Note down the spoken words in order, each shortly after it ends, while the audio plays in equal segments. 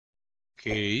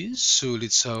Okay, so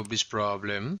let's solve this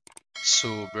problem.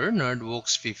 So Bernard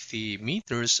walks 50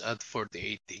 meters at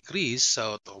 48 degrees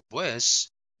south of west,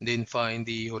 then find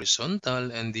the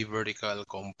horizontal and the vertical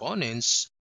components.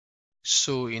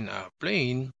 So in a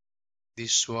plane,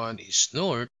 this one is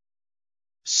north,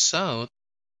 south,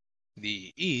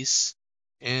 the east,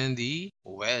 and the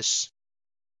west.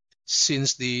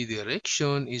 Since the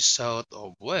direction is south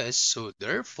of west, so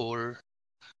therefore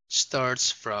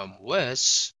starts from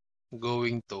west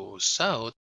going to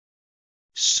south.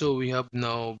 So we have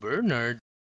now Bernard,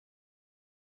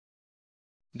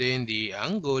 then the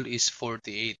angle is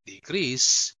 48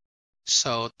 degrees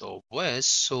south of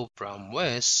west. So from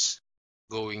west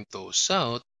going to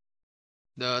south,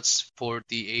 that's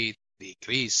 48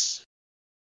 degrees.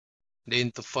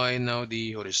 Then to find now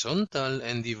the horizontal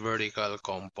and the vertical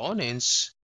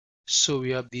components, so we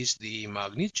have this the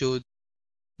magnitude,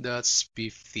 that's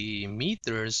 50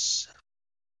 meters.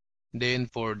 Then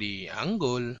for the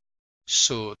angle,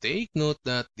 so take note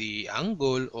that the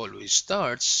angle always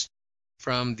starts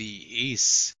from the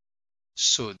east.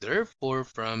 So therefore,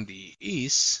 from the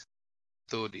east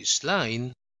to this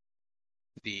line,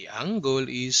 the angle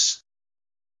is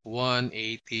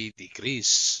 180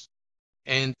 degrees.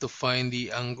 And to find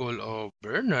the angle of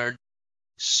Bernard,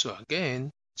 so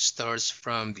again, starts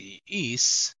from the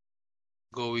east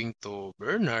going to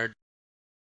Bernard.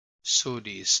 So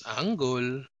this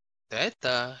angle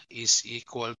theta is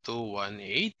equal to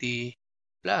 180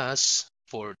 plus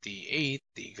 48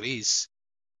 degrees.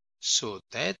 So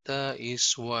theta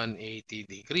is 180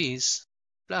 degrees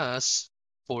plus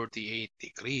 48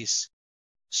 degrees.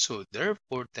 So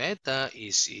therefore theta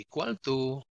is equal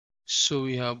to, so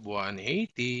we have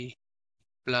 180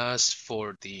 plus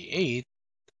 48,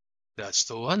 that's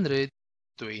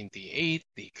 228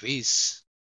 degrees.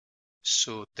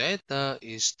 So theta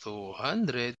is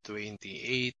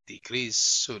 228 degrees.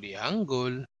 So the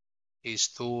angle is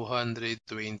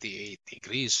 228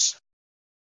 degrees.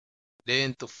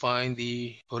 Then to find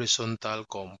the horizontal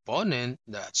component,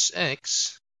 that's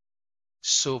x.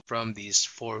 So from this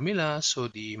formula, so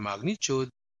the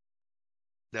magnitude,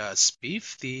 that's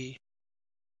 50.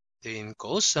 Then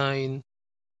cosine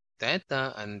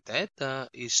theta, and theta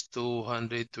is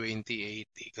 228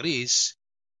 degrees.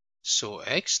 So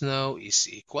x now is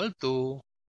equal to,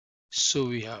 so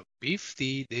we have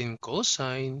 50, then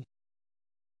cosine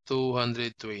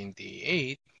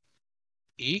 228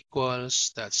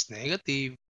 equals, that's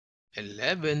negative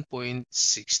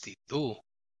 11.62.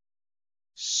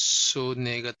 So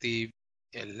negative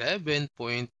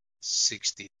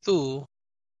 11.62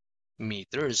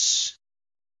 meters.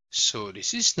 So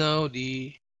this is now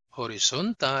the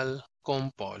horizontal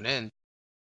component.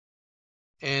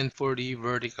 And for the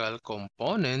vertical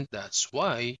component, that's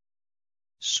y.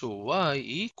 So y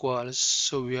equals,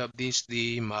 so we have this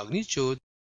the magnitude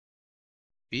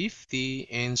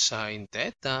 50 and sine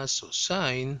theta, so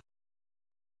sine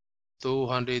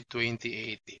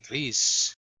 228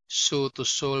 degrees. So to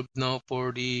solve now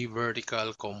for the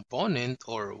vertical component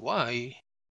or y,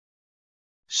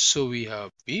 so we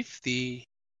have 50,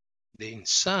 then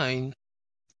sine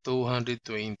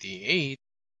 228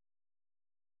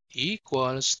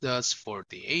 equals, that's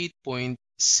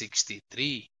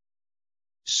 48.63.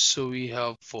 So we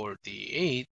have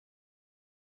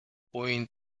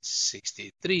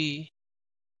 48.63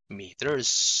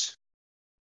 meters.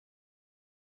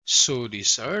 So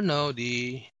these are now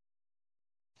the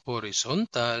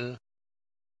horizontal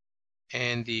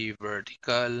and the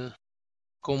vertical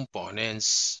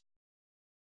components.